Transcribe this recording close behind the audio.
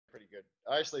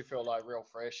I actually feel like real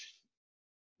fresh.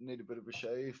 Need a bit of a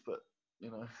shave, but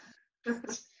you know,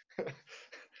 it's,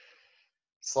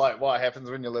 it's like what happens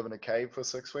when you live in a cave for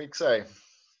 6 weeks, eh?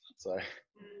 So,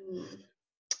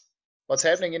 what's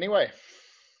happening anyway?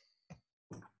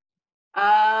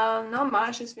 Not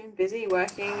much. Just been busy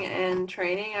working and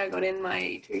training. I got in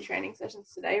my 2 training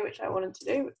sessions today, which I wanted to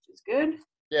do, which is good.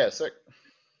 Yeah, sick.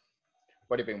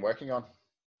 What have you been working on?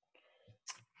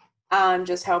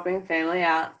 Just helping family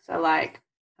out. So like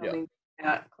Yeah. helping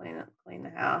out, clean the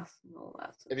house and all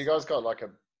that. Have you guys got like a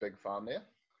big farm there?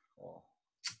 Or...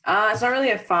 It's not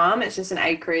really a farm. It's just an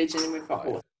acreage, and we've got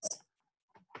horses.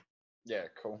 Yeah,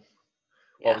 cool.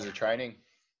 Yeah. What was the training?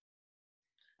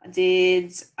 I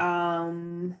did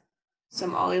some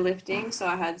ollie lifting, so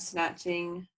I had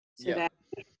snatching today.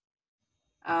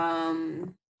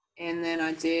 And then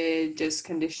I did just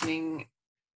conditioning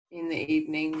in the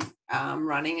evening,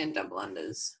 running and double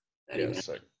unders. Yeah,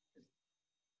 so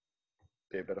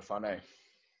be a bit of fun, eh?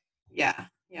 Yeah,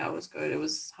 it was good. It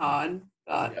was hard,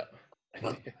 but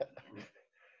yeah.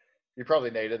 You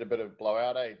probably needed a bit of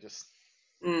blowout, eh? Just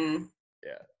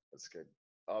yeah, that's good.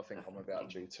 I think I'm about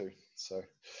due too. So,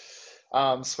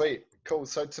 sweet, cool.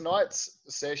 So tonight's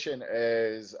session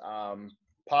is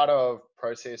part of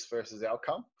process versus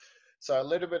outcome. So a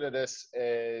little bit of this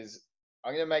is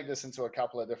I'm going to make this into a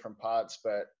couple of different parts,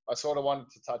 but I sort of wanted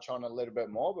to touch on a little bit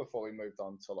more before we moved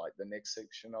on to like the next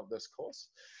section of this course.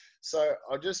 So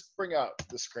I'll just bring up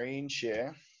the screen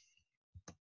share.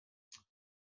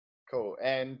 Cool.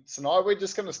 And tonight we're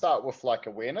just going to start with like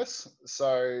awareness.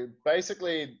 So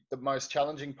basically the most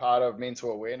challenging part of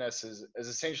mental awareness is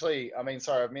essentially,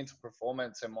 of mental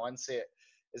performance and mindset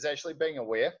is actually being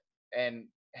aware and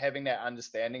having that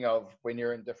understanding of when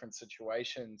you're in different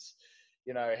situations,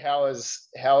 you know, how is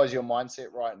your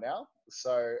mindset right now?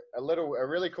 So a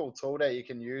really cool tool that you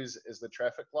can use is the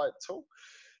traffic light tool.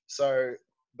 So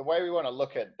the way we want to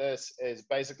look at this is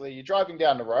basically you're driving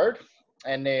down the road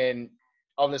and then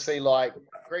obviously like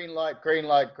green light, green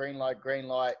light, green light, green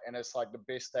light, and it's like the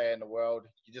best day in the world.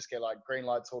 You just get like green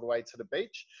lights all the way to the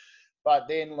beach. But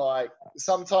then like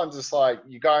sometimes it's like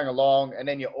you're going along and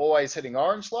then you're always hitting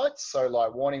orange lights. So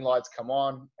like warning lights come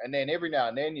on, and then every now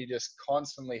and then you're just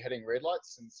constantly hitting red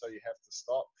lights, and so you have to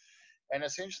stop. And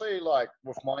essentially like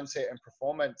with mindset and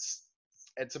performance,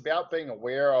 it's about being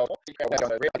aware of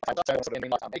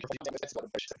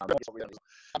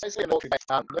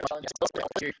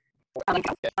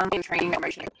training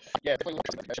emotion. Yeah,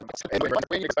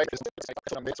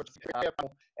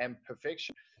 and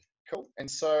perfection. Cool. And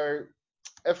so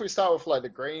if we start with like the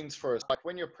greens first, like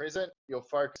when you're present, you're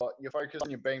focused on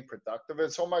you being productive.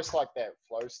 It's almost like that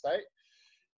flow state.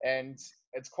 And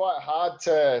it's quite hard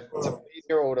to be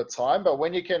there all the time, but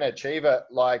when you can achieve it,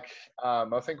 like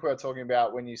I think we were talking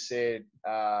about when you said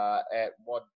at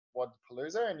what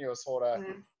Palooza, and you were sort of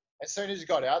as soon as you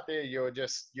got out there, you were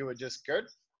just good.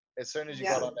 As soon as you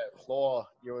got on that floor,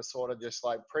 you were sort of just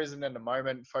like present in the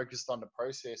moment, focused on the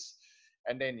process,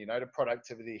 and then you know the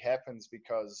productivity happens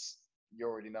because you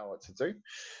already know what to do.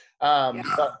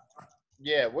 But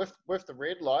yeah, with the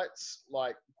red lights,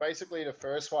 like basically the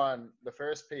first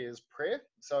P is prayer.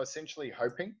 So essentially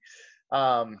hoping.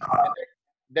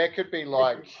 That could be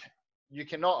like, you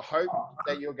cannot hope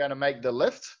that you're going to make the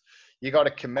lift. You got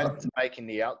to commit to making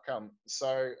the outcome.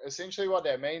 So essentially what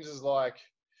that means is like,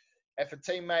 if a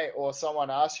teammate or someone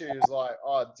asks you, is like,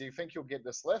 oh, do you think you'll get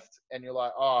this lift? And you're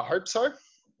like, oh, I hope so.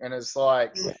 And it's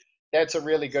like, that's a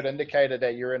really good indicator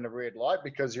that you're in the red light,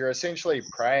 because you're essentially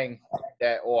praying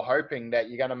that or hoping that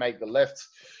you're going to make the lift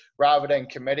rather than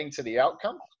committing to the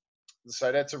outcome.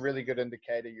 So that's a really good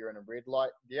indicator you're in a red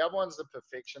light. The other one's the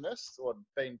perfectionist, or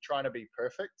trying to be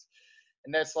perfect.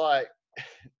 And that's like,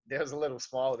 there's a little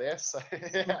smile there. So,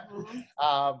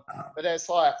 but that's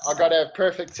like, I got to have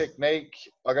perfect technique.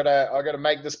 I got to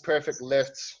make this perfect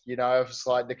lift. You know, it's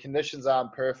like the conditions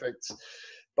aren't perfect.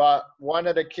 But one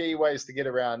of the key ways to get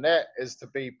around that is to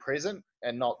be present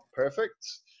and not perfect.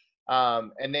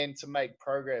 And then to make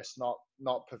progress,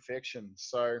 not perfection.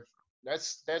 So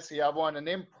that's the other one. And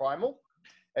then primal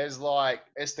is like,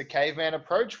 it's the caveman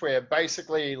approach, where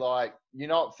basically like you're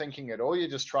not thinking at all. You're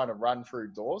just trying to run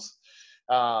through doors.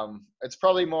 It's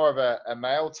probably more of a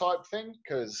male type thing,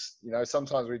 because, you know,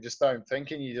 sometimes we just don't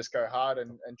think and you just go hard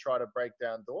and try to break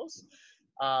down doors.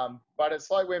 But it's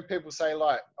like when people say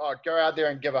like, oh, go out there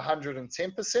and give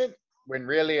 110%, when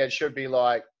really it should be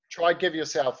like, try give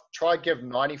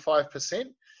 95%,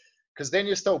 because then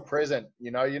you're still present.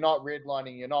 You know, you're not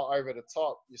redlining, you're not over the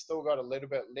top. You still got a little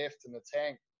bit left in the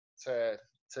tank to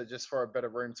just for a bit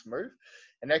of room to move.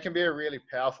 And that can be a really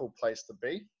powerful place to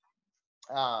be.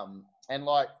 And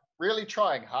like really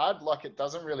trying hard, like it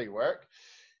doesn't really work.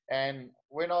 And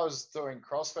when I was doing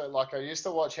CrossFit, like I used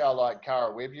to watch how like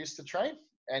Cara Webb used to train,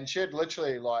 and she'd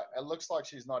literally like, it looks like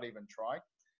she's not even trying.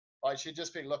 Like she'd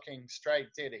just be looking straight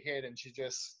dead ahead, and she's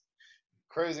just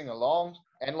cruising along.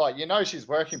 And like, she's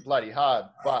working bloody hard,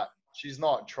 but she's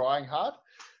not trying hard.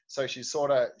 So she's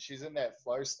in that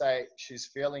flow state. She's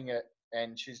feeling it,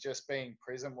 and she's just being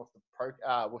present with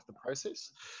with the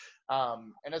process.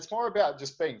 And it's more about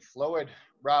just being fluid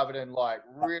rather than like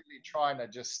really trying to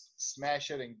just smash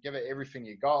it and give it everything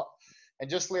you got, and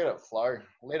just let it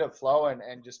flow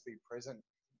and just be present.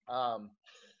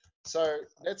 So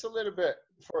that's a little bit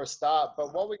for a start.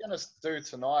 But what we're going to do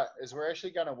tonight is we're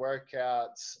actually going to work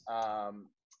out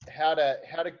how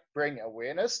to bring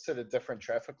awareness to the different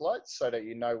traffic lights so that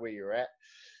you know where you're at.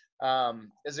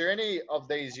 Is there any of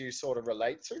these you sort of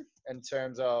relate to in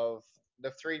terms of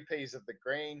the 3 P's of the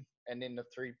green and then the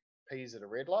 3 P's of the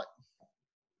red light?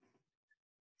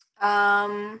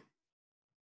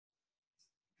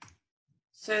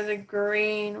 So the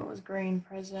green, what was green?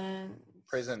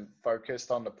 Present,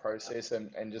 focused on the process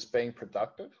and just being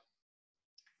productive.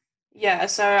 Yeah,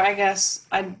 so I guess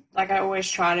I always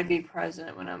try to be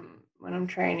present when I'm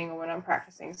training or when I'm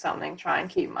practicing something, try and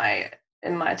keep my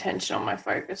attention on my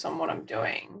focus on what I'm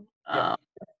doing. Yep.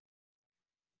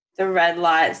 The red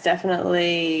lights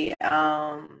definitely,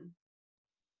 I'm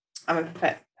a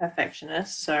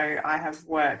perfectionist, so I have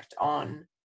worked on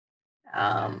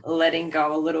letting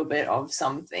go a little bit of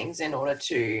some things in order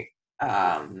to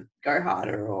go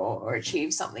harder or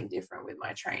achieve something different with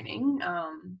my training.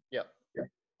 Yep.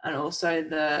 And also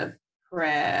the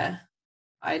prayer,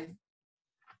 I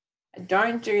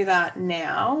don't do that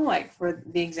now, like for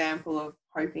the example of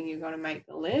hoping you're going to make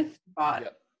the lift,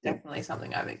 but definitely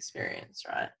something I've experienced,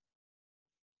 right?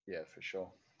 Yeah, for sure.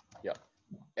 Yep.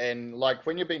 And like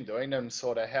when you've been doing them,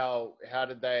 sort of how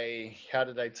did they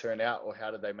turn out, or how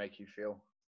did they make you feel?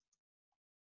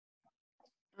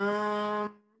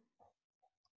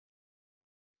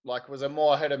 Like, was it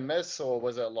more hit and miss, or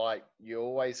was it like you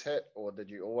always hit, or did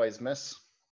you always miss?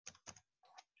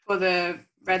 For the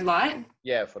red light?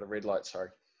 Yeah, for the red light, sorry.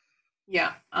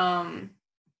 Yeah.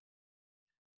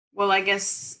 Well, I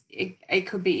guess it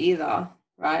could be either,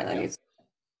 right? Like it's,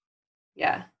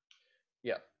 yeah.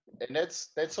 Yeah. And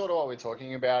that's sort of what we're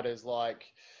talking about, is like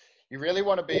you really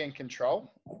want to be in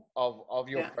control of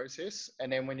your process.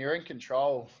 And then when you're in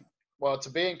control, well,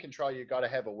 to be in control, you got to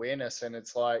have awareness. And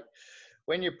it's like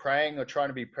when you're praying or trying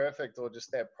to be perfect, or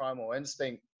just that primal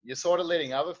instinct, you're sort of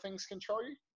letting other things control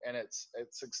you, and it's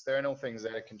external things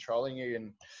that are controlling you.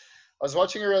 And I was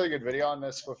watching a really good video on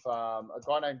this with a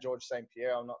guy named George St.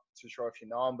 Pierre. I'm not too sure if you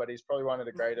know him, but he's probably one of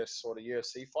the greatest sort of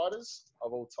UFC fighters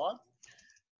of all time.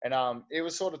 And he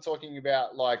was sort of talking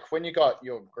about like when you got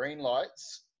your green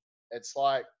lights, it's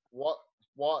like what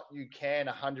you can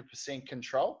 100%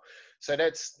 control. So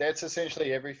that's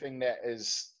essentially everything that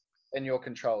is in your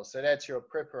control. So that's your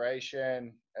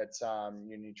preparation, it's your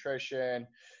nutrition,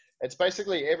 it's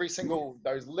basically every single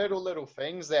those little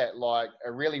things that like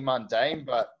are really mundane,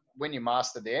 but when you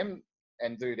master them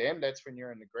and do them, that's when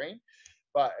you're in the green.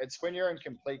 But it's when you're in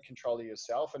complete control of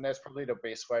yourself, and that's probably the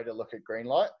best way to look at green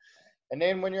light. And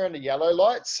then when you're in the yellow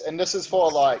lights, and this is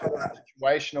for like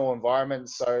situational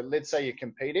environments. So let's say you're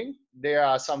competing, there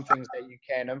are some things that you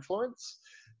can influence,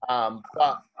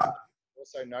 but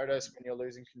also notice when you're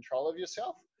losing control of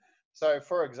yourself. So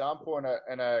for example,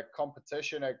 in a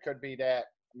competition, it could be that,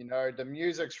 the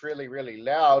music's really, really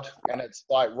loud and it's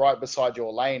like right beside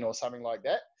your lane or something like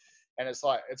that. And it's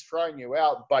like, it's throwing you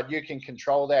out, but you can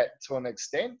control that to an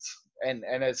extent. And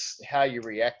it's how you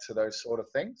react to those sort of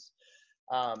things.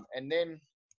 And then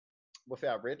with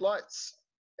our red lights,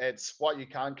 it's what you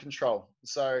can't control.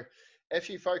 So if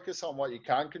you focus on what you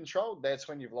can't control, that's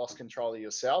when you've lost control of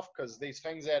yourself, because these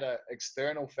things that are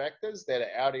external factors that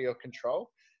are out of your control,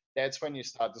 that's when you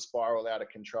start to spiral out of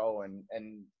control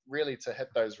and really to hit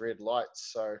those red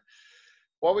lights. So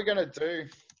what we're going to do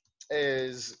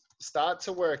is start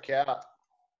to work out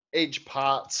each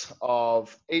part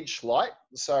of each light.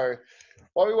 So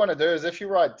what we want to do is, if you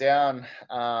write down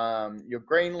your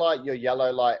green light, your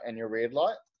yellow light, and your red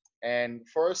light, and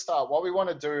for a start, what we want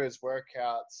to do is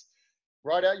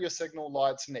write out your signal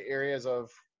lights in the areas of,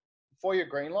 for your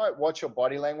green light, what's your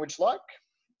body language like,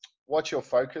 what's your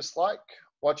focus like,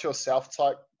 what's your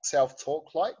self-talk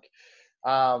like,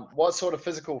 what sort of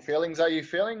physical feelings are you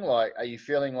feeling? Like, are you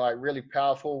feeling like really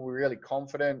powerful, really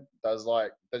confident? Does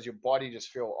your body just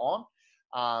feel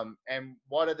on? And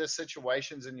what are the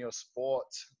situations in your sport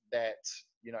that,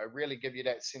 really give you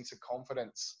that sense of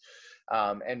confidence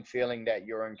and feeling that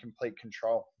you're in complete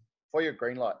control for your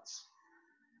green lights?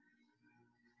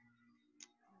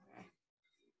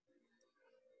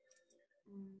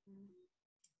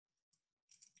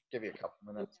 Give you a couple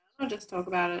minutes. I'll just talk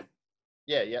about it.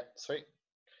 Yeah, sweet.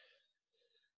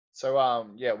 So,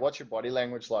 yeah, what's your body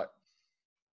language like?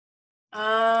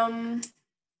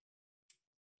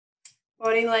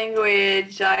 Body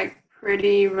language, like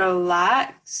pretty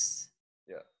relaxed.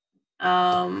 Yeah.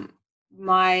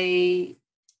 My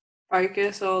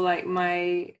focus or like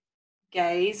my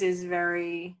gaze is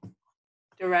very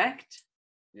direct.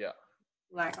 Yeah.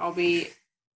 Like I'll be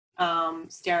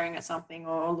staring at something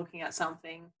or looking at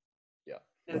something. Yeah.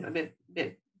 A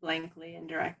bit blankly and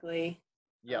directly.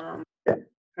 Yeah.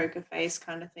 Poker face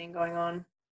kind of thing going on.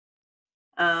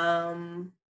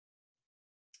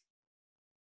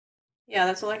 Yeah,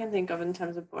 that's all I can think of in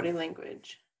terms of body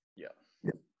language. Yeah.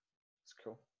 That's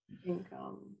cool. I think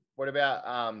what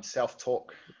about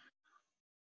self-talk?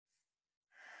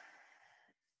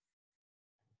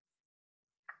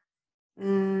 I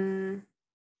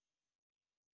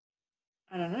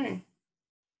don't know.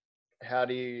 How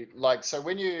do you like, so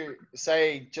when you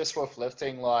say just with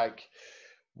lifting, like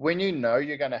when you know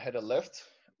you're going to hit a lift,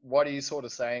 what are you sort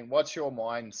of saying? What's your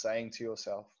mind saying to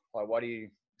yourself? Like, what are you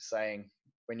saying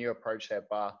when you approach that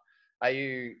bar? Are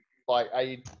you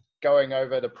going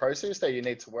over the process that you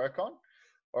need to work on,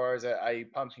 or are you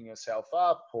pumping yourself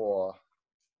up, or?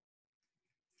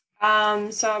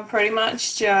 So I'm pretty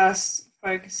much just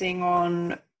focusing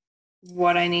on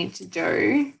what I need to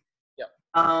do. Yep.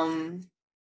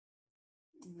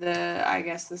 I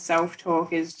guess the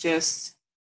self-talk is just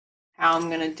how I'm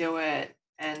going to do it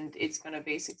and it's going to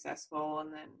be successful.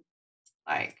 And then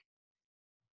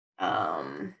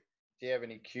do you have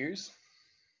any cues?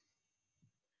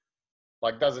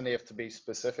 Like, doesn't it have to be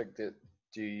specific? Do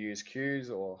you use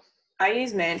cues or? I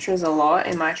use mantras a lot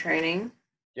in my training.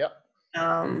 Yep.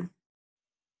 Do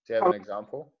you have an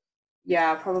example?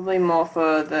 Yeah, probably more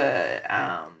for the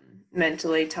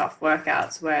mentally tough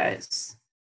workouts where it's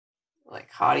like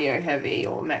cardio heavy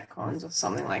or metcons or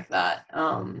something like that.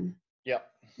 Yep.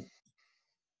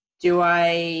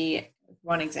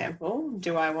 One example,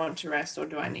 do I want to rest or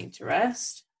do I need to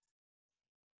rest?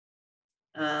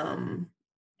 And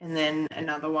then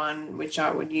another one, which I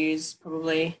would use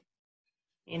probably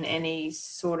in any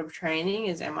sort of training,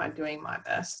 is am I doing my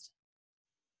best?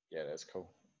 Yeah, that's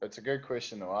cool. It's a good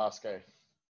question to ask, eh?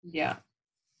 Yeah,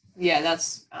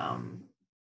 that's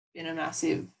been a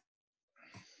massive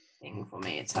thing for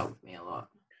me. It's helped me a lot.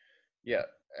 Yeah,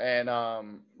 and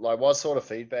like, what sort of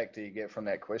feedback do you get from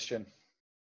that question?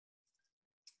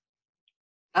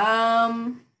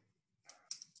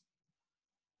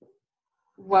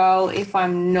 Well, if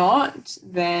I'm not,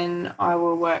 then I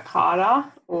will work harder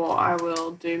or I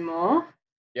will do more.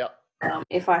 Yep.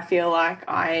 If I feel like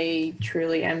I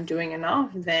truly am doing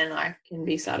enough, then I can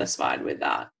be satisfied with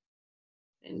that,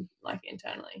 and like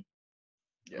internally.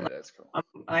 Yeah, that's cool.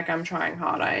 I'm trying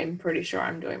hard. I'm pretty sure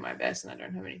I'm doing my best, and I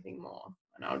don't have anything more.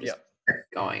 And I'll just keep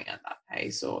going at that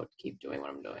pace or keep doing what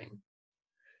I'm doing.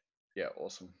 Yeah,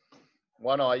 awesome.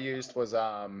 One I used was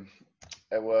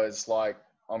it was like,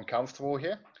 I'm comfortable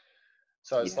here.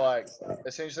 So it's like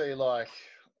essentially like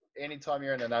anytime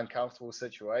you're in an uncomfortable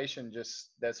situation, just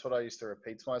that's what I used to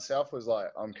repeat to myself, was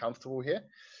like, I'm comfortable here.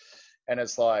 And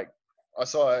it's like,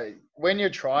 when you're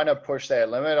trying to push that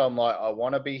limit, I'm like, I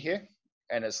want to be here.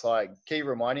 And it's like, keep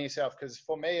reminding yourself, because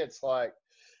for me, it's like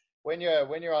when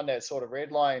you're on that sort of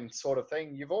red line sort of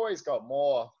thing, you've always got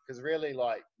more, because really,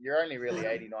 like, you're only really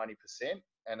 80-90%.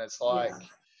 And it's like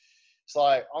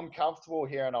I'm comfortable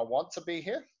here and I want to be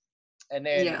here. And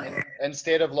then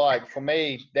instead of, like, for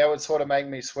me, that would sort of make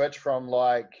me switch from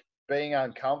like being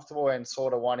uncomfortable and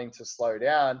sort of wanting to slow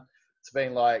down to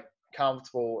being like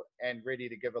comfortable and ready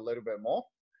to give a little bit more.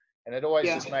 And it always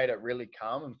just made it really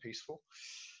calm and peaceful.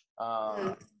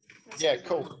 Yeah,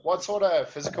 cool. What sort of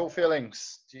physical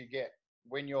feelings do you get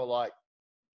when you're like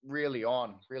really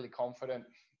confident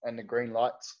and the green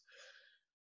lights?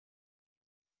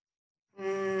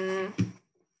 Can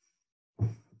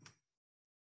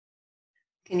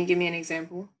you give me an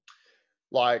example?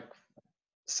 Like,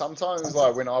 sometimes,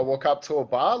 like, when I walk up to a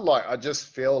bar, like, I just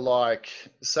feel like,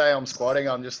 say I'm squatting,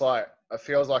 I'm just like, it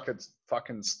feels like it's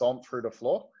fucking stomped through the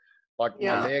floor. Like,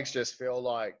 my legs just feel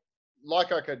like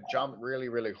I could jump really,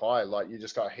 really high. Like, you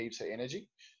just got heaps of energy.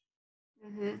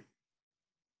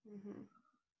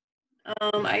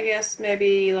 I guess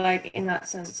maybe like in that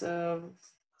sense of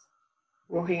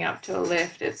walking up to a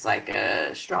lift, it's like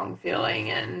a strong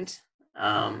feeling and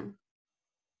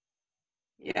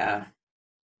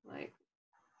like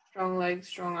strong legs,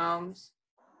 strong arms.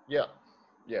 Yeah,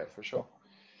 for sure.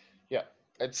 Yeah,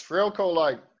 it's real cool.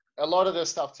 Like, a lot of this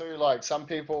stuff too, like some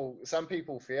people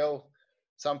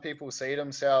see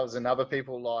themselves, and other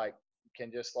people like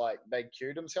can just like they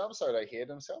cue themselves, so they hear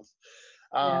themselves.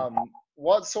 Yeah.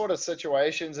 What sort of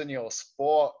situations in your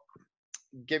sport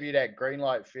give you that green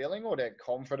light feeling or that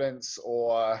confidence,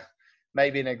 or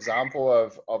maybe an example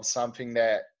of something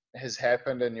that has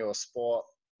happened in your sport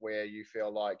where you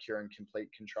feel like you're in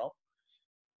complete control?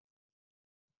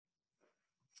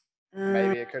 Uh,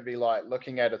 Maybe it could be like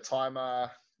looking at a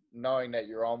timer, knowing that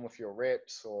you're on with your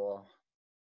reps, or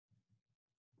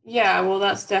yeah, well,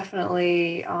 that's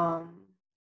definitely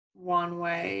one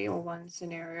way or one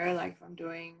scenario. Like if I'm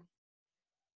doing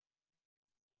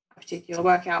a particular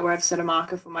workout where I've set a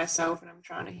marker for myself and I'm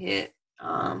trying to hit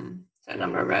certain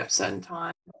number of reps, certain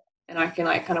time, and I can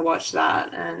like kind of watch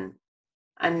that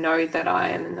and know that I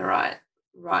am in the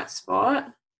right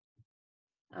spot.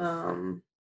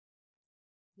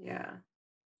 Yeah,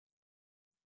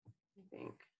 I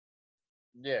think.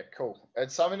 yeah, cool.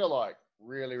 It's something to like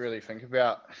really, really think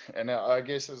about. And I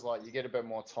guess it's like you get a bit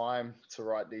more time to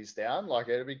write these down. Like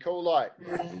it'd be cool, like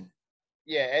Mm.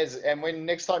 yeah, as and when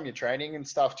next time you're training and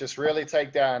stuff, just really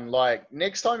take down like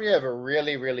next time you have a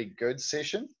really, really good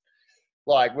session,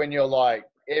 like when you're like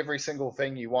every single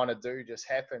thing you want to do just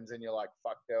happens and you're like,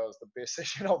 fuck, that was the best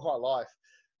session of my life.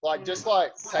 Like just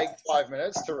like take 5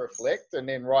 minutes to reflect and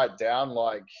then write down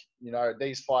like,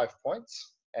 these 5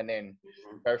 points and then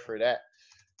go through that.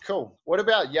 Cool. What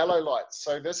about yellow lights?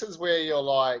 So this is where you're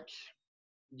like,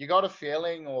 you got a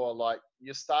feeling or like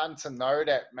you're starting to know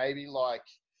that maybe like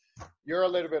you're a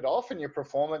little bit off and your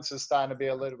performance is starting to be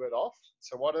a little bit off.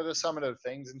 So what are some of the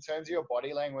things in terms of your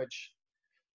body language,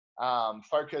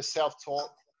 focus,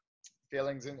 self-talk,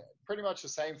 feelings, and pretty much the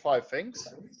same 5 things?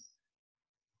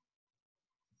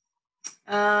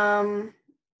 Um,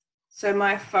 so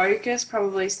my focus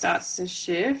probably starts to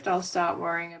shift. I'll start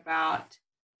worrying about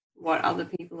what other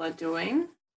people are doing.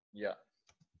 Yeah.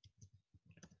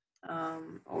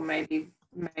 Or maybe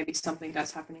something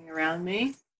that's happening around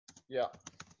me. Yeah.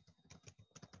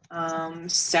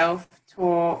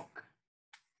 Self-talk.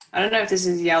 I don't know if this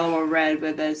is yellow or red,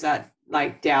 but there's that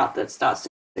like doubt that starts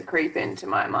to creep into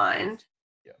my mind.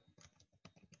 Yeah.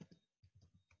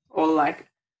 Or like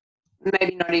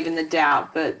maybe not even the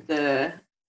doubt, but the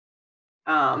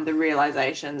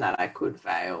realization that I could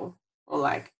fail, or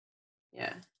like,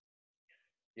 yeah.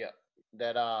 Yeah.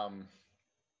 That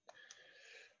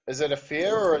is it a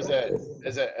fear or is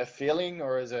it a feeling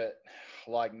or is it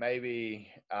like maybe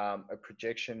a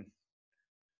projection?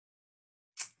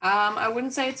 I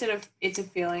wouldn't say it's a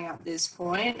feeling at this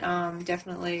point.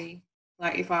 Definitely,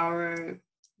 like if I were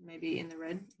maybe in the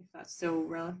red, if that's still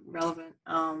relevant.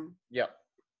 Yeah.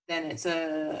 Then it's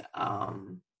a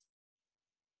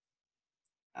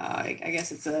I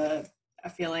guess it's a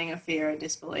feeling of fear or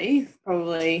disbelief.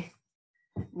 Probably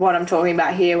what I'm talking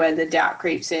about here, where the doubt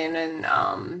creeps in,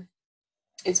 and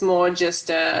it's more just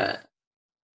a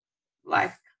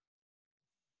like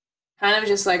kind of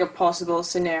just like a possible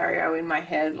scenario in my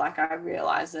head. Like I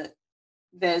realize that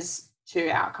there's two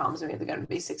outcomes. I'm either going to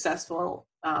be successful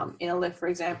in a lift, for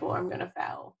example, or I'm going to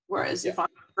fail. Whereas Yeah. if I'm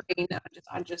green,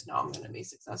 I just know I'm going to be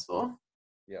successful.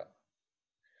 Yeah.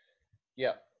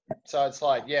 Yeah. So it's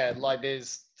like, yeah, like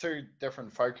there's two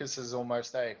different focuses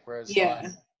almost, eh? Whereas like Yeah,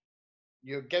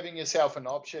 you're giving yourself an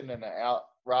option and an out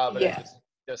rather than yeah,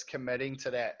 just committing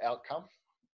to that outcome.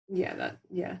 yeah,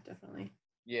 definitely.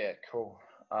 Yeah, cool.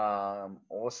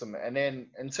 Awesome. And then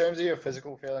in terms of your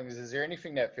physical feelings, is there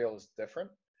anything that feels different?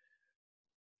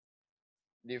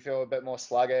 Do you feel a bit more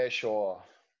sluggish or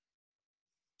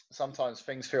sometimes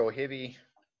things feel heavy?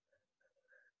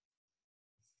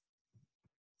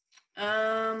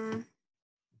 Um,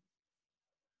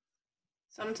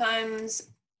 Sometimes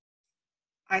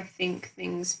I think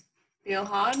things feel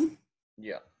hard,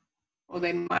 Yeah. or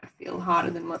they might feel harder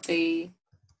than what they.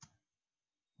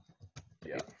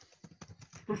 Yeah.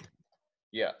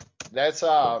 Yeah. That's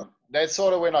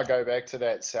sort of when I go back to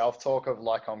that self-talk of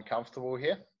like I'm comfortable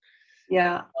here.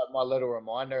 Yeah. Like my little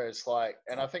reminder is like,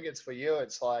 and I think it's for you,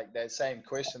 it's like that same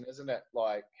question, isn't it?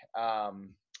 Like,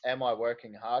 am I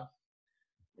working hard?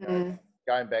 You know, Mm.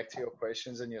 going back to your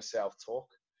questions and your self-talk.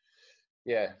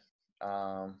 Yeah.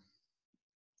 Um,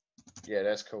 yeah,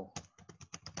 that's cool.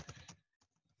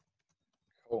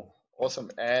 Cool.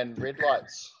 Awesome. And red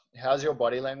lights. How's your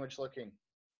body language looking?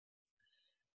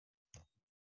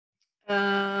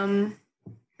 Um,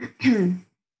 can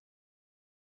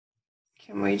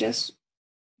we just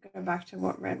go back to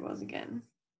what red was again?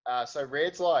 So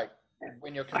red's like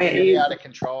when you're Oh, yeah, completely out of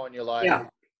control and you're like yeah,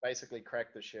 basically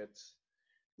crack the shits.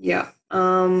 yeah.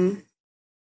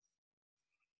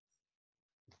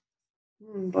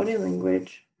 Body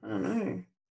language. I don't know.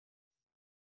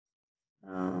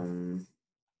 Um,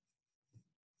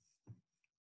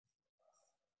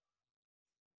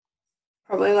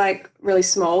 Probably like really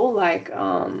small, like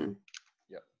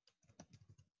Yep.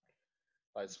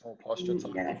 Like small posture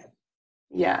time.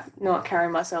 yeah, not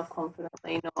carrying myself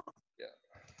confidently, not Yeah.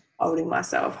 holding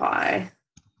myself high.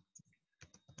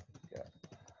 Yeah.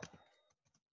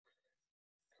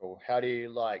 Cool. How do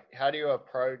you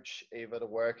approach either the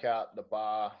workout, the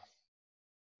bar,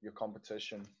 your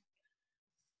competition?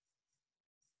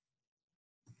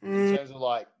 In terms of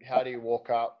like, how do you walk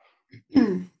up?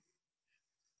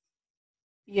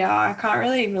 Yeah, I can't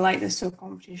really relate this to a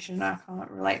competition. I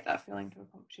can't relate that feeling to a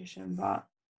competition, but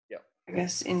Yep. I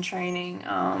guess in training,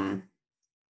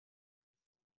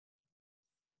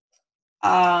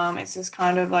 it's just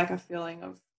kind of like a feeling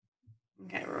of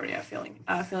we're already a feeling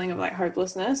of like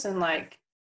hopelessness and like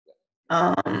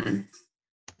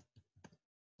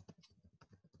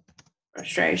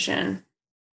frustration.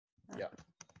 Yeah.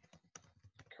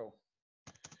 Cool.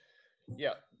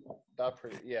 Yeah.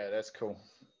 That's cool.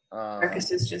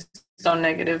 Focus is just on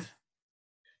negative.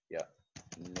 Yeah.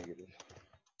 Negative.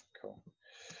 Cool.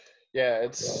 Yeah,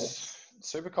 it's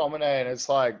super common, and it's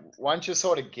like once you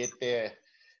sort of get there,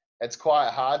 it's quite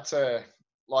hard to,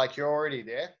 like, you're already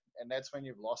there, and that's when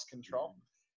you've lost control.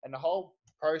 And the whole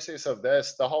process of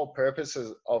this, the whole purpose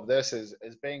of this is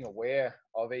being aware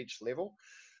of each level.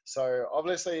 So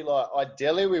obviously, like,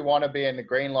 ideally we want to be in the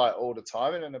green light all the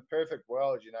time, and in a perfect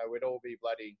world, we'd all be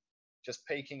bloody just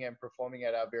peaking and performing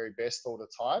at our very best all the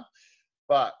time.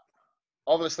 But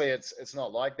obviously it's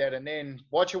not like that. And then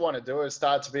what you want to do is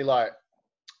start to be like,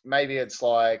 maybe it's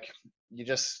like you're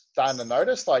just starting to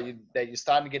notice that you're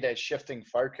starting to get that shifting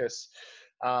focus,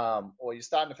 or you're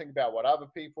starting to think about what other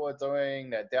people are doing,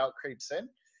 that doubt creeps in.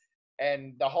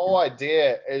 And the whole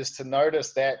idea is to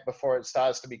notice that before it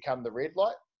starts to become the red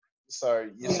light. So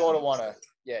you sort of want to,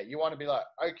 you want to be like,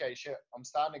 okay, shit, I'm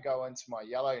starting to go into my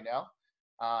yellow now.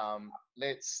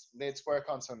 Let's work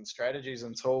on some strategies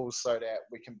and tools so that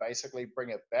we can basically bring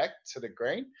it back to the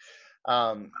green.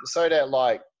 So that,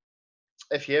 like,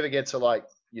 if you ever get to, like,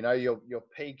 your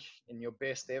peak and your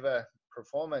best ever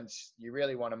performance, you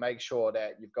really want to make sure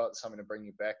that you've got something to bring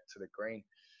you back to the green,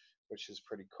 which is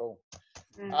pretty cool.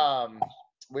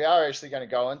 We are actually going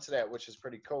to go into that, which is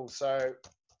pretty cool. So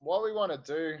what we want to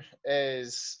do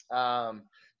is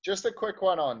just a quick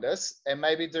one on this, and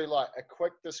maybe do like a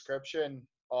quick description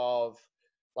of,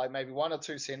 like, maybe 1 or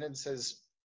 2 sentences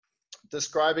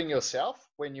describing yourself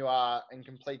when you are in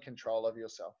complete control of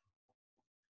yourself.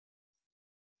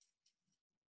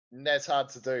 And that's hard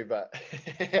to do, but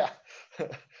yeah.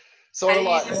 Sort of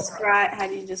like, How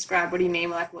do you describe? What do you mean?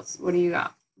 Like, what do you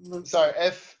look? So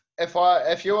if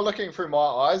you were looking through my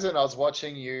eyes and I was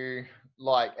watching you,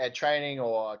 like, at training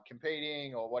or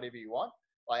competing or whatever you want,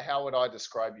 like, how would I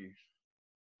describe you?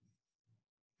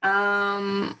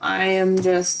 I am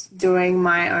just doing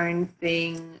my own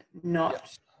thing,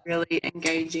 not really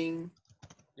engaging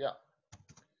Yeah.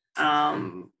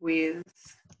 with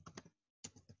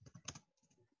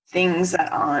things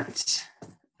that aren't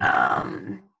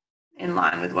in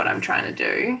line with what I'm trying to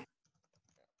do.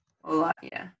 Or like,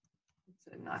 yeah, it's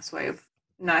a nice way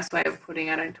of putting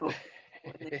it. I don't talk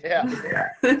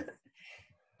Yeah.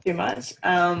 too much.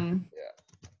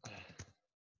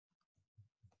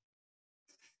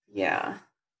 Yeah.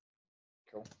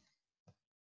 Cool.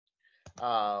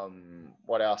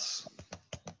 What else?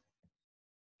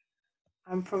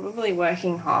 I'm probably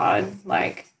working hard.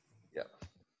 Like,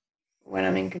 when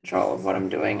I'm in control of what I'm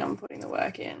doing, I'm putting the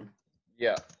work in.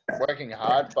 Yeah. Working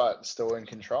hard, but still in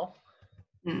control.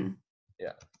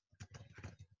 Yeah.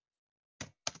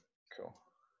 Cool.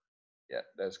 Yeah,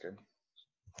 that's good.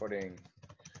 Putting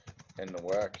in the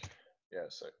work. Yeah.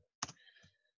 So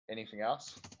anything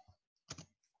else?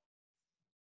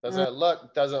 Does it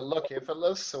look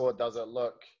effortless, or does it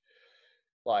look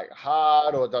like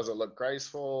hard, or does it look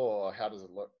graceful, or how does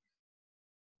it look?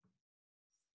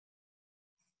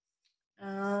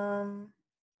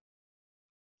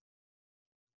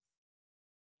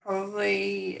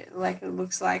 Probably like it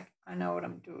looks like I know what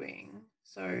I'm doing.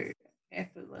 So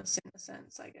effortless in a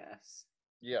sense, I guess.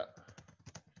 Yeah.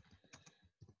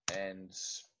 And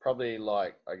probably,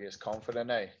 like, I guess,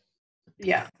 confident, eh?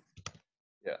 Yeah.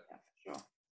 Yeah. For sure.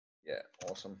 Yeah.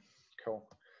 Awesome. Cool.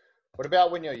 What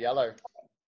about when you're yellow?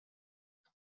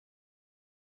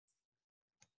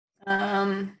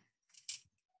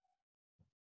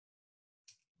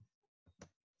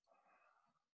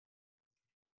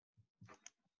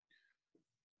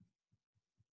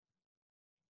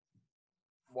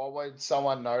 What would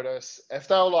someone notice if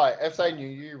they knew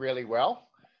you really well,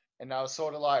 and they were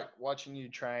sort of like watching you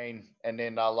train, and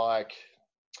then they're like,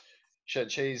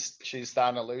 shit, she's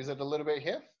starting to lose it a little bit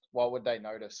here? What would they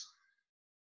notice?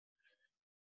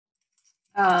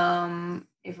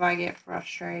 If I get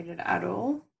frustrated at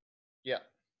all. Yeah.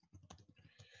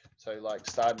 So like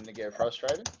starting to get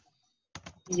frustrated?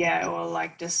 Yeah, or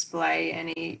like display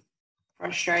any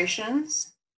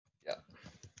frustrations. Yeah.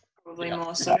 Probably Yeah.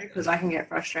 more so because I can get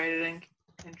frustrated and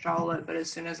control it, but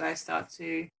as soon as I start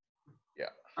to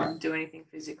do anything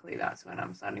physically, that's when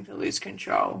I'm starting to lose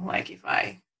control. Like if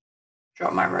I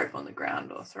drop my rope on the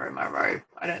ground or throw my rope,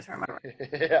 I don't throw my rope.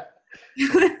 Yeah.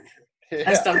 I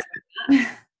Yeah. stop doing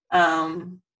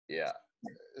that. Yeah.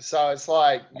 So it's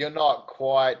like you're not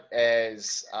quite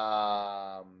as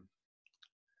like,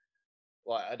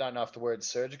 I don't know if the word's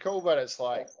surgical, but it's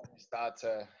like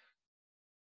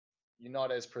you're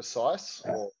not as precise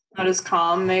or Not as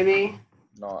calm, maybe.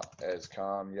 not as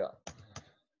calm. Yeah.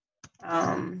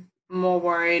 More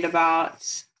worried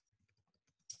about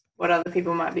what other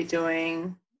people might be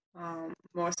doing.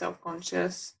 More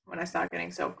self-conscious. When I start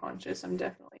getting self-conscious, I'm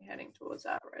definitely heading towards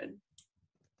that red.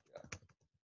 Yeah.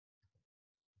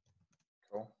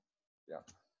 Cool. Yeah.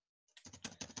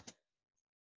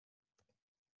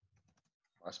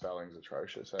 My spelling's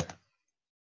atrocious, eh?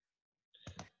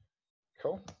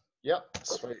 Cool. Yep.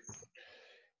 Sweet.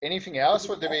 Anything else?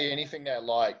 Would there be anything that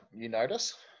like you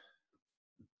notice?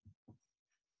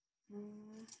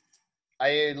 Are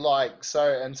you like,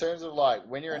 so in terms of like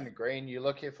when you're in the green, you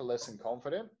look effortless and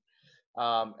confident,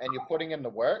 and you're putting in the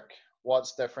work.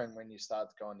 What's different when you start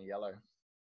to go in the yellow?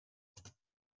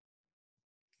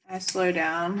 I slow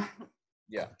down.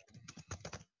 Yeah.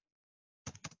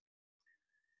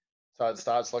 So it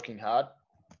starts looking hard.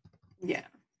 Yeah.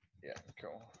 Yeah.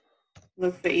 Cool.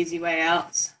 Look for easy way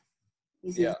outs.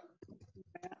 Yeah.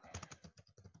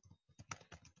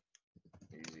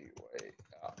 Easy way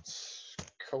out.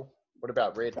 Cool. What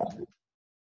about red?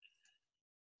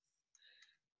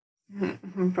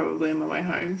 I'm probably on my way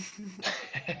home.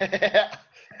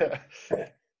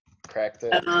 Cracked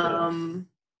it. Gone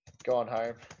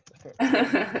home.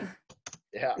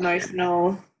 Yeah.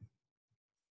 Emotional.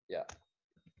 Yeah.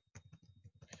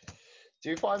 Do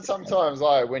you find sometimes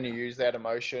like when you use that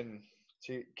emotion,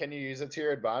 can you use it to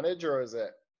your advantage, or is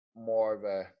it more of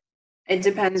a? It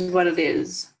depends what it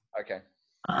is. Okay.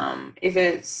 If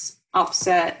it's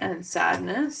upset and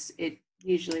sadness, it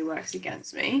usually works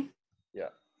against me. Yeah.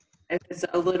 If it's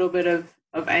a little bit of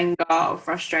anger or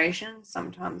frustration,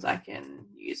 sometimes I can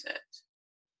use it.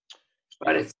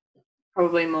 But it's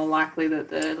probably more likely that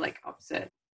the like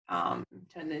upset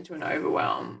turns into an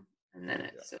overwhelm, and then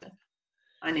it's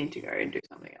I need to go and do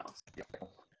something else. Yeah.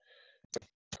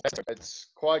 It's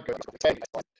quite good.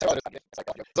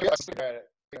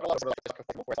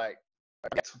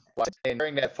 Like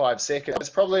during that 5 seconds, it's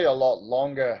probably a lot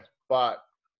longer, but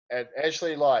it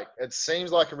actually like it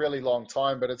seems like a really long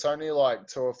time, but it's only like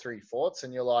 2 or 3 thoughts,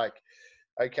 and you're like,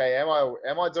 okay, am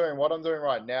I doing what I'm doing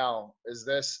right now? Is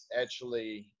this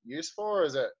actually useful, or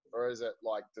is it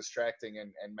like distracting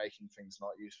and making things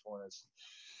not useful? And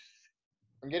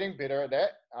I'm getting better at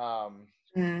that.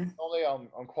 Normally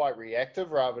I'm quite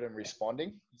reactive rather than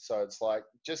responding. So it's like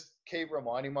just keep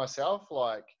reminding myself,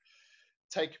 like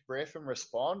take a breath and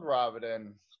respond rather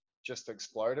than just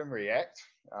explode and react.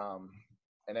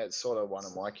 And that's sort of one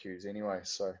of my cues anyway.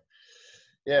 So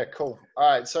yeah, cool. All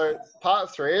right. So part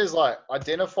 3 is like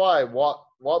identify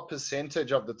what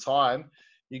percentage of the time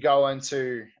you go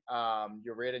into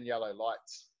your red and yellow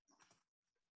lights.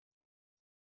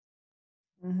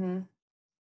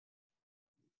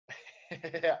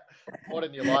 Yeah, more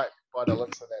than you like by the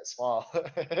looks of that smile.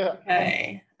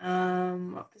 Okay.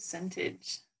 What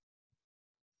percentage?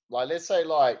 Like, let's say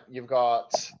like you've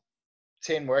got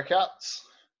 10 workouts.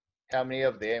 How many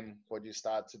of them would you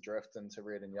start to drift into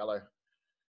red and yellow?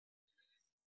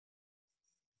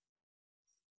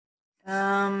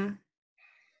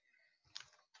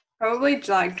 Probably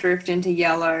like drift into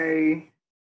yellow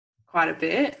quite a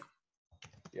bit.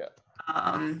 Yeah.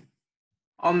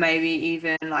 Or maybe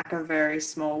even like a very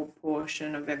small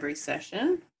portion of every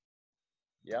session.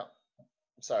 Yeah.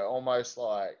 So almost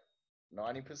like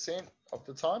 90% of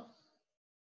the time.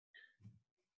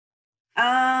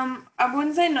 I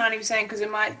wouldn't say 90% because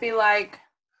it might be like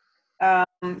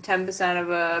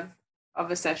 10%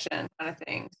 of a session kind of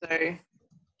thing. So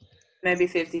maybe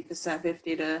 50%,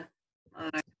 50 to I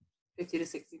don't know, 50 to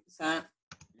 60%.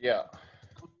 Yeah.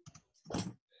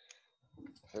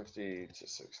 50 to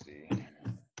 60%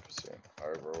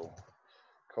 overall.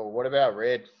 Cool. What about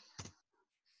red?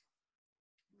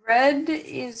 Red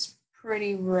is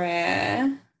pretty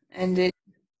rare, and it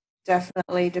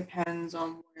definitely depends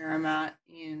on where I'm at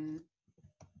in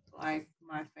like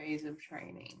my phase of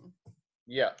training.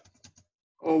 Yeah.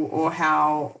 Or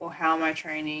how my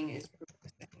training is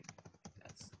progressing.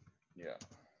 Yeah.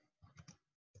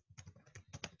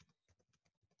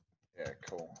 Yeah,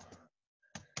 cool.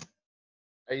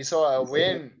 You saw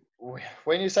when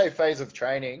you say phase of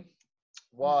training,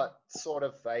 what sort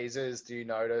of phases do you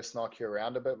notice knock you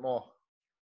around a bit more?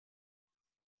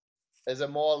 Is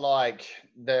it more like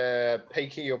the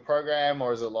peak of your program,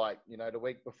 or is it like, the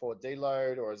week before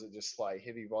deload, or is it just like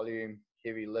heavy volume,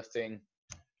 heavy lifting?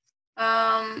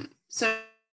 So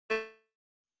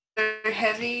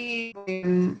heavy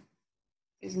volume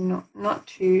is not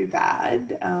too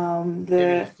bad. Heavy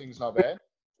lifting's not bad.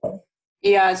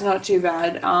 Yeah, it's not too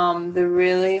bad. The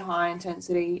really high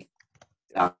intensity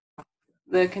stuff,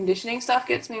 the conditioning stuff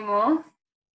gets me more.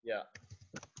 Yeah.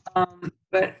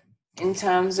 But in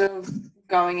terms of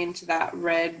going into that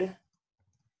red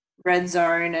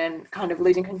zone and kind of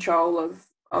losing control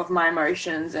of my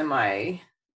emotions and my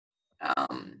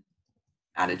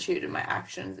attitude and my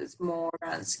actions, it's more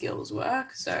around skills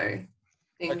work. So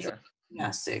things like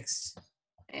gymnastics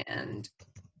and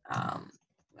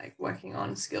like working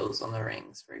on skills on the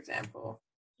rings, for example.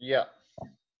 Yeah.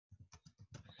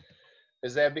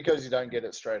 Is that because you don't get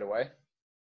it straight away?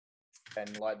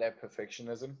 And like that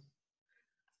perfectionism?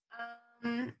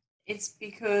 It's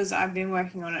because I've been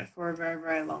working on it for a very,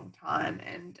 very long time,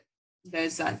 and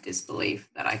there's that disbelief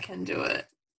that I can do it,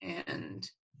 and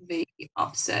the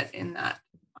upset in that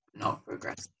I'm not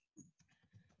progressing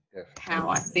how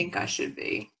I think I should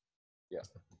be. Yeah.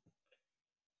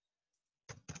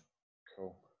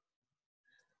 Cool.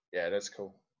 Yeah, that's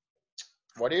cool.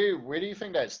 Where do you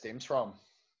think that stems from?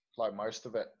 Like most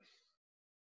of it?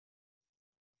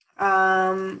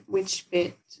 Which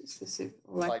bit specific?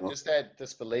 Like just that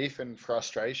disbelief and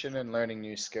frustration and learning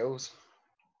new skills.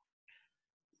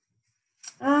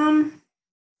 Do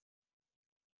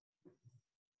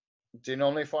you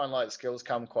normally find like skills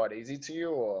come quite easy to you,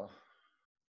 or?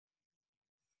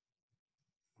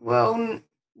 Well,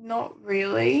 not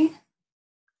really.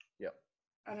 Yep.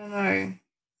 I don't know.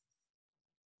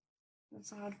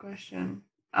 That's a hard question.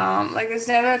 Like it's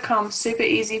never come super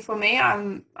easy for me.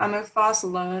 I'm a fast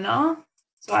learner,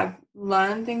 so I've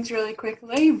learned things really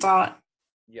quickly. But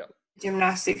Yep.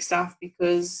 gymnastic stuff,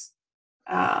 because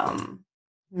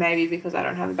maybe because I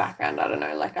don't have a background. I don't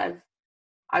know. Like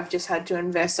I've just had to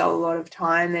invest a lot of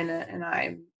time in it, and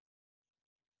I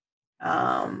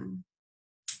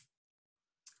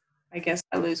guess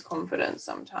I lose confidence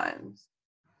sometimes.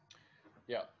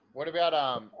 Yeah. What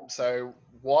about so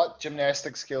what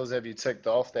gymnastic skills have you ticked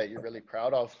off that you're really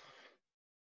proud of?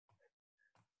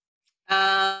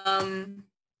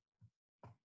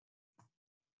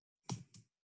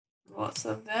 Lots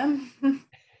of them.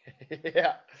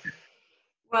 Yeah.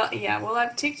 Well,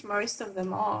 I've ticked most of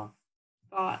them off,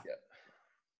 but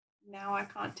now I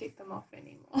can't tick them off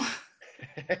anymore.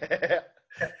 I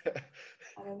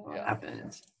don't know what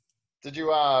happened. Did you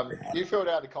filled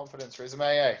out the confidence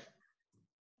resume, eh?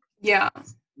 Yeah.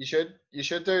 You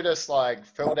should do this, like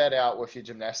fill that out with your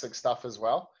gymnastic stuff as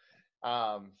well.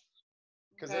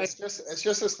 Because it's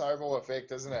just a snowball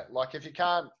effect, isn't it? Like if you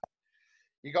can't,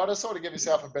 you got to sort of give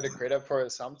yourself a bit of credit for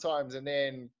it sometimes. And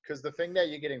then, because the thing that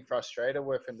you're getting frustrated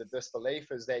with and the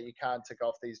disbelief is that you can't tick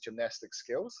off these gymnastic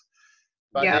skills.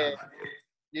 But then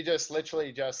you just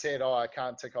literally just said, oh, I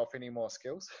can't tick off any more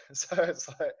skills. So it's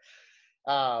like,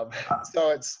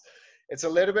 so it's a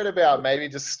little bit about maybe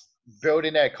just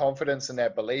building that confidence and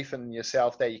that belief in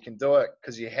yourself that you can do it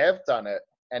because you have done it.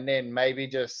 And then maybe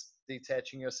just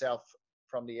detaching yourself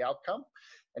from the outcome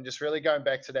and just really going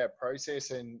back to that process.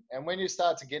 And when you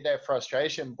start to get that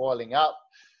frustration boiling up,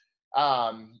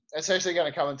 it's actually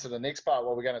going to come into the next part,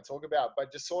 what we're going to talk about,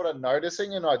 but just sort of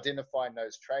noticing and identifying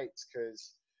those traits,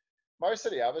 because most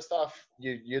of the other stuff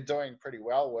you're doing pretty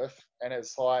well with. And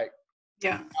it's like,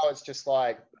 it's just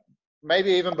like,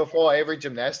 maybe even before every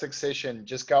gymnastics session,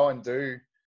 just go and do,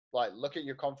 like, look at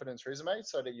your confidence resume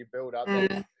so that you build up that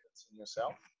confidence in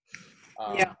yourself.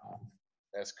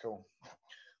 That's cool.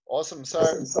 Awesome. So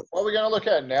what we're going to look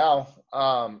at now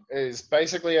is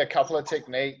basically a couple of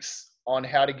techniques on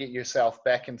how to get yourself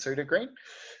back into the green.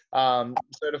 So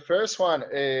the first one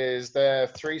is the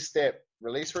 3-step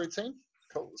release routine.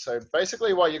 Cool. So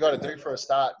basically what you got to do for a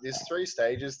start, there's 3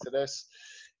 stages to this.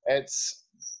 It's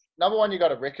number one, you got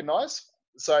to recognize.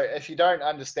 So if you don't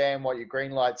understand what your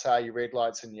green lights are, your red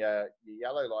lights and your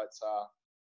yellow lights are,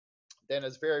 then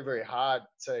it's very, very hard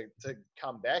to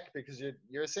come back, because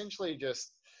you're essentially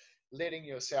just letting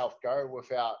yourself go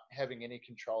without having any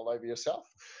control over yourself.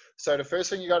 So the first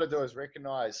thing you got to do is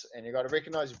recognize, and you got to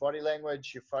recognize your body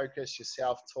language, your focus, your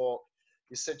self-talk,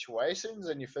 your situations,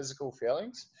 and your physical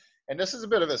feelings. And this is a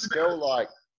bit of a skill, like,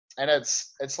 and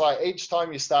it's like each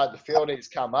time you start to feel these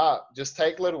come up, just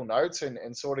take little notes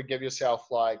and sort of give yourself,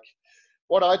 like,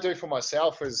 what I do for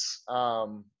myself is,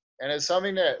 and it's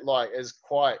something that like is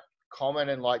quite common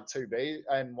in like 2B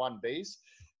and 1Bs.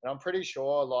 And I'm pretty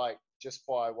sure, like, just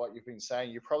by what you've been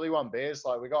saying, you probably 1B is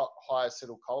like we got high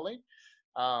acetylcholine,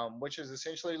 which is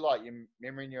essentially like your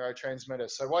memory neurotransmitter.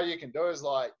 So what you can do is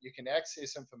like you can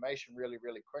access information really,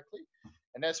 really quickly,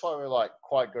 and that's why we're like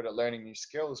quite good at learning new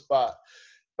skills. But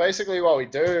basically, what we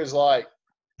do is like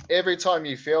every time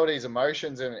you feel these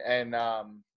emotions and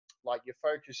like you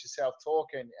focus yourself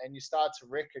talking and you start to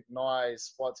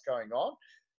recognize what's going on,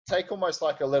 take almost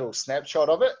like a little snapshot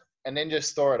of it and then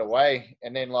just store it away.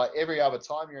 And then like every other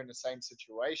time you're in the same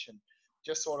situation,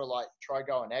 just sort of like try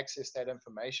go and access that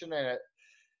information. And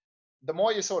the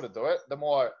more you sort of do it, the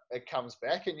more it comes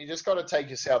back. And you just got to take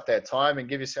yourself that time and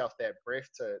give yourself that breath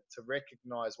to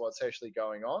recognize what's actually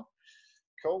going on.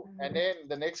 Cool. And then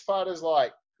the next part is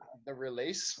like the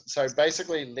release. So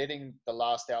basically letting the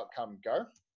last outcome go.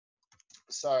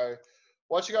 So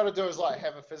what you got to do is like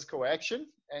have a physical action.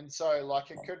 And so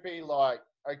like it could be like,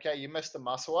 okay, you missed the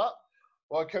muscle up.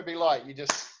 Well, it could be like you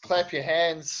just clap your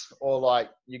hands, or like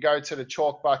you go to the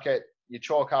chalk bucket, you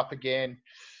chalk up again.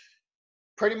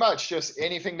 Pretty much just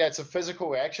anything that's a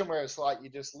physical action where it's like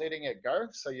you're just letting it go.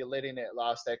 So you're letting that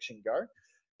last action go.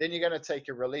 Then you're going to take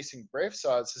your releasing breath.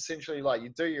 So it's essentially like you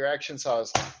do your action. So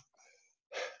it's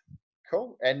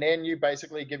cool. And then you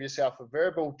basically give yourself a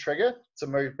verbal trigger to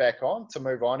move back on, to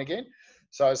move on again.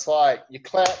 So it's like you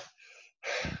clap,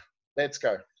 let's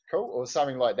go, cool, or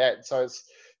something like that. So it's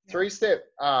three-step,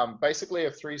 basically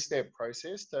a three-step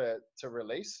process to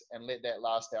release and let that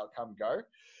last outcome go.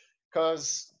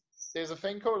 Because there's a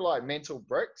thing called like mental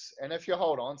bricks, and if you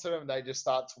hold on to them, they just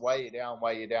start to weigh you down,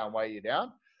 weigh you down, weigh you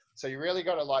down. So you really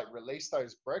got to like release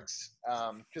those bricks,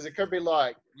 because it could be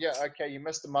like, yeah, okay, you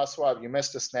missed a muscle up, you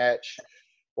missed a snatch,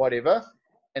 whatever,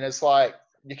 and it's like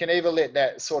you can either let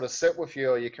that sort of sit with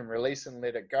you, or you can release and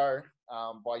let it go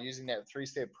by using that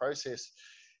three-step process.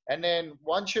 And then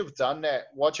once you've done that,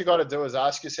 what you got to do is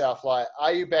ask yourself, like,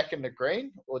 are you back in the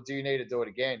green, or do you need to do it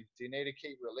again? Do you need to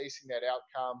keep releasing that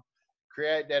outcome,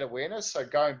 create that awareness? So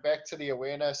going back to the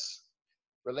awareness,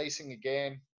 releasing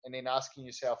again, and then asking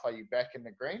yourself, are you back in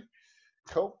the green?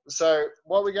 Cool. So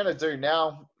what we're going to do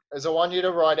now is I want you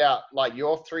to write out like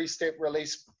your three-step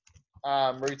release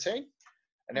routine,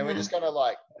 and then we're just going to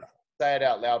like say it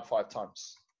out loud 5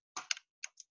 times.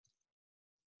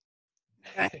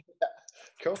 Okay.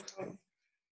 Cool.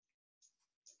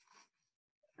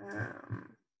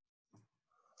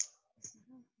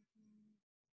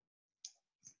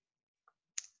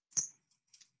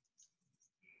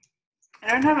 I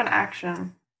don't have an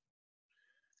action.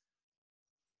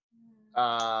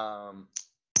 I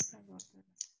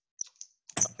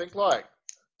think like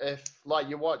if like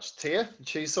you watch Tia,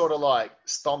 she sort of like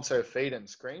stomps her feet and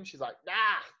screams. She's like, nah,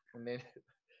 and then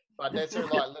but that's her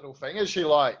like little finger.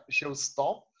 She'll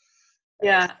stomp.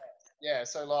 Yeah. Yeah.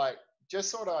 So like just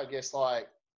sort of I guess like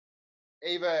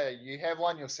either you have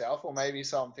one yourself, or maybe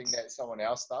something that someone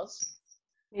else does.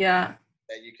 Yeah.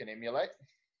 That you can emulate.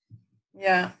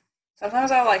 Yeah.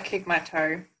 Sometimes I'll like kick my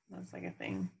toe. That's like a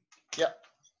thing. Yep.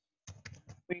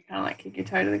 Where you kind of like kick your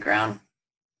toe to the ground.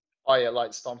 Oh yeah,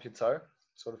 like stomp your toe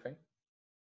sort of thing.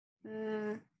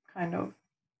 Kind of.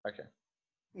 Okay.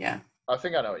 Yeah. I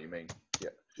think I know what you mean. Yeah.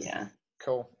 Yeah.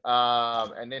 Cool.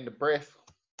 And then the breath.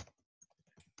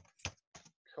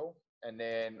 Cool. And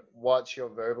then what's your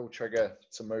verbal trigger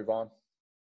to move on?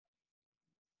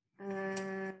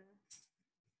 I'm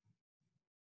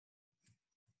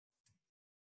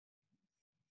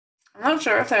not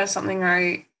sure if there's something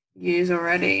I use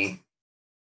already.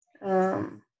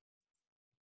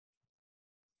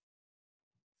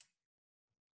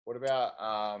 What about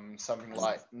something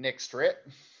like next rep,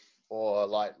 or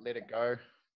like let it go,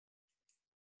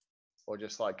 or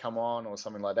just like come on, or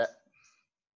something like that?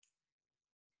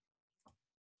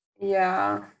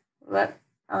 Yeah. Let's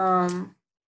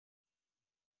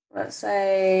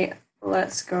say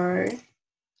let's go.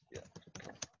 Yeah.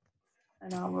 Cool.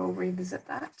 And I will revisit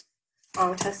that.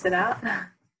 I'll test it out.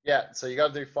 Yeah. So you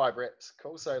got to do 5 reps.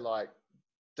 Cool. So like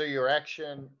do your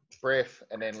action, breath,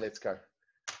 and then let's go.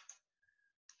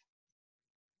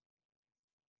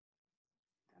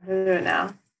 I'll do it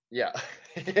now. Yeah.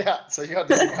 Yeah. So you got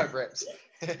to do 5 reps.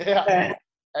 Yeah. Okay.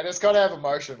 And it's got to have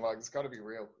emotion. Like it's got to be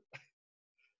real.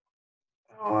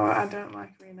 Oh, I don't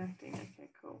like reenacting. Okay,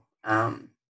 cool.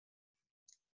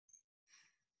 Let's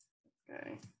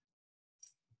go.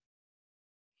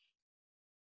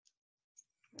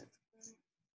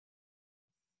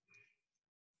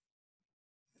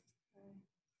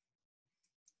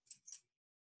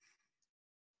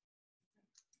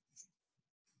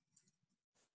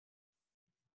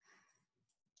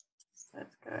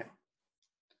 Let's go.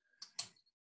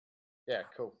 Yeah,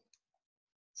 cool.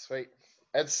 Sweet.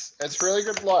 It's really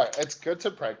good. Like, it's good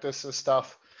to practice this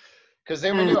stuff because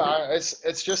then when you are,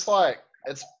 it's just like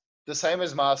it's the same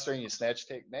as mastering your snatch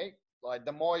technique. Like,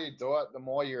 the more you do it, the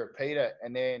more you repeat it,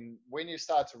 and then when you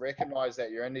start to recognize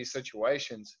that you're in these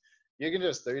situations, you can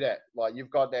just do that. Like, you've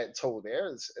got that tool there.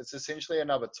 It's essentially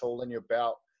another tool in your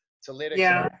belt to let it go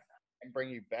Yeah. and bring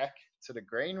you back to the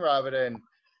green rather than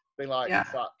being like, Yeah.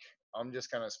 fuck, I'm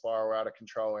just going to spiral out of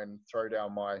control and throw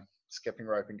down my skipping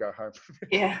rope and go home.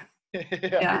 Yeah.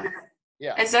 Yeah.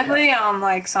 Yeah. It's definitely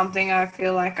like something I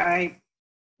feel like I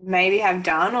maybe have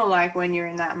done, or like when you're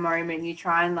in that moment you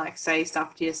try and like say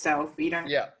stuff to yourself but you don't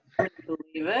Yeah.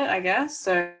 believe it, I guess.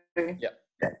 So Yeah.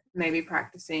 maybe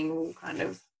practicing will kind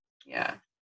of Yeah,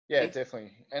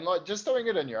 definitely. And like just doing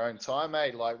it in your own time,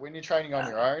 mate. Like when you're training on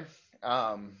your own,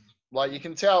 like you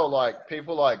can tell like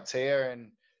people like Tia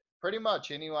and pretty much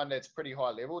anyone that's pretty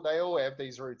high level, they all have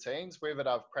these routines, whether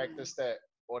they've practiced it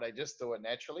or they just do it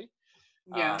naturally.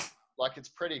 yeah. Like it's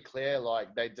pretty clear,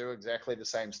 like they do exactly the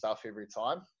same stuff every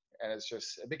time. And it's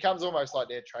just, it becomes almost like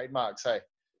their trademark, say.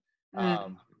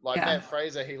 Like Yeah. Matt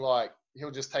Fraser,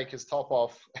 he'll just take his top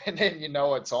off and then you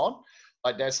know it's on.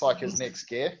 Like that's like his next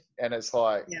gear. And it's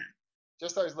like Yeah.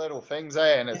 just those little things,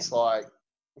 eh? And it's like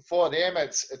for them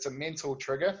it's a mental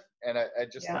trigger and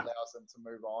it just Yeah. allows them to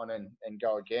move on and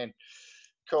go again.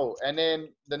 Cool. And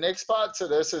then the next part to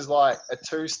this is like a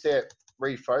 2-step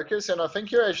refocus. And I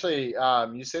think you actually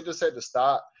you said this at the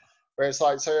start, where it's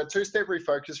like, so a 2-step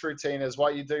refocus routine is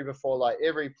what you do before like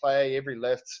every play, every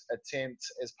lift attempt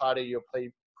as part of your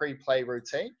pre-play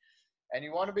routine. And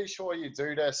you want to be sure you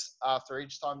do this after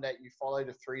each time that you follow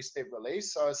the 3-step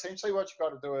release. So essentially what you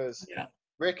got to do is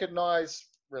recognize,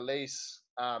 release,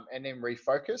 and then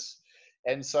refocus.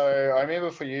 And so I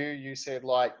remember for you, you said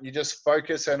like you just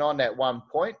focus in on that one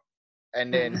point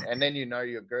and then you know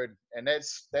you're good. And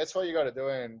that's what you got to do.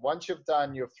 And once you've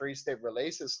done your 3-step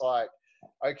release, it's like,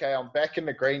 okay, I'm back in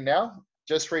the green now.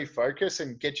 Just refocus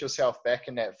and get yourself back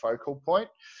in that focal point.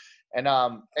 And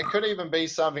it could even be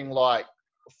something like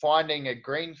finding a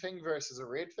green thing versus a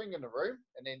red thing in the room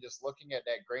and then just looking at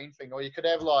that green thing. Or you could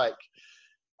have like,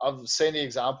 I've seen the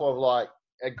example of like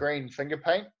a green finger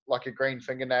paint, like a green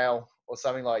fingernail or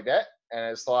something like that.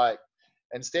 And it's like,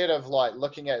 instead of like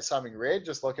looking at something red,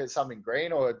 just look at something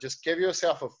green or just give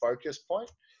yourself a focus point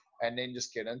and then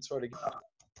just get into it again.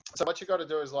 So what you got to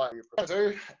do is like, you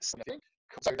do something,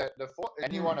 so that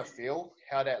and you want to feel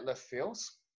how that lift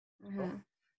feels. Cool.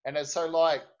 And it's so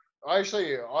like, I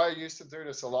used to do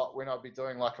this a lot when I'd be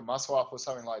doing like a muscle up or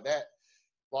something like that.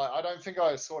 Like, I don't think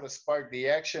I sort of spoke the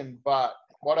action, but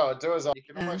what I would do is you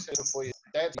can almost set it for your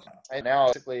stats and now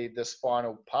basically the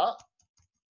spinal part.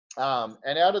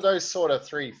 And out of those sort of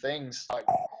 3 things, like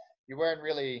you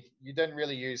didn't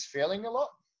really use feeling a lot.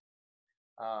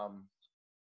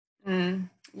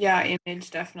 Yeah, image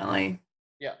definitely.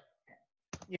 Yeah.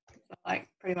 Yeah, like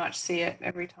pretty much see it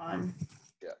every time.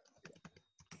 Yeah.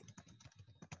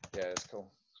 Yeah, it's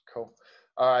cool. Cool.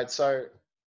 All right, so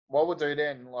what we'll do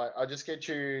then, like, I'll just get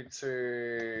you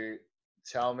to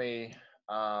tell me,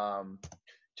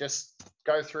 just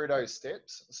go through those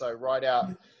steps. So write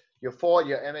out your thought,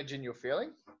 your image, and your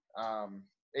feeling.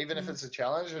 Even if it's a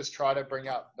challenge, just try to bring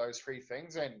up those 3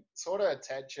 things and sort of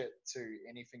attach it to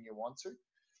anything you want to.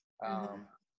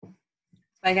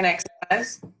 Like an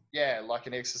exercise? Yeah, like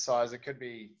an exercise. It could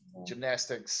be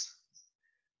gymnastics.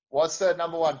 What's the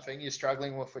number one thing you're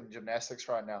struggling with in gymnastics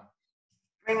right now?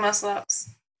 Bring muscle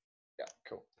ups. Yeah,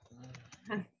 cool.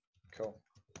 Cool.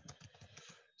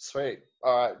 Sweet.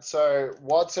 All right. So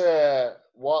what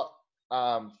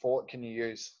thought can you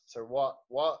use? So what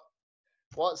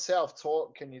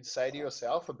self-talk can you say to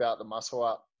yourself about the muscle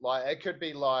up? Like it could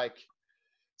be like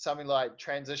something like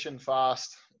transition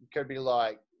fast. It could be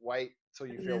like wait till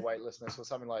you feel weightlessness or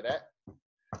something like that.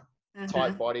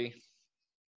 Tight body.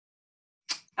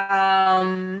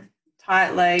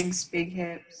 Tight legs, big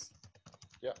hips.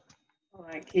 Yep.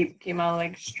 Like keep my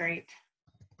legs straight.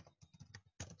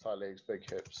 Tight legs, big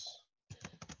hips,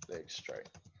 legs straight.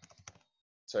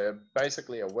 So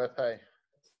basically a whip, eh?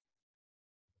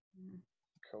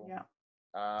 Cool. Yeah.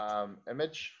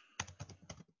 Image.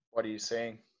 What are you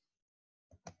seeing?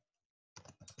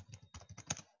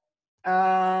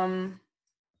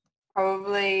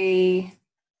 Probably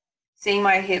seeing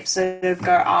my hips sort of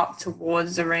go up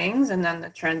towards the rings and then the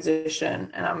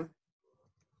transition, and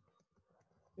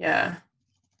yeah.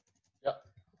 Yep.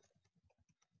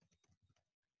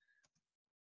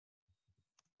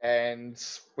 And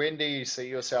when do you see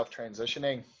yourself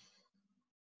transitioning?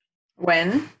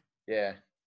 When? Yeah.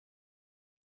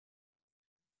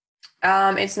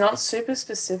 It's not super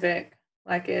specific.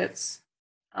 Like it's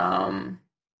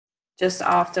just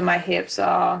after my hips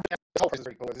are. This whole process is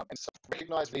really cool. Isn't it? And so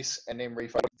recognize this and then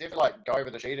refocus. Definitely like go over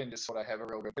the sheet and just sort of have a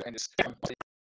real good and just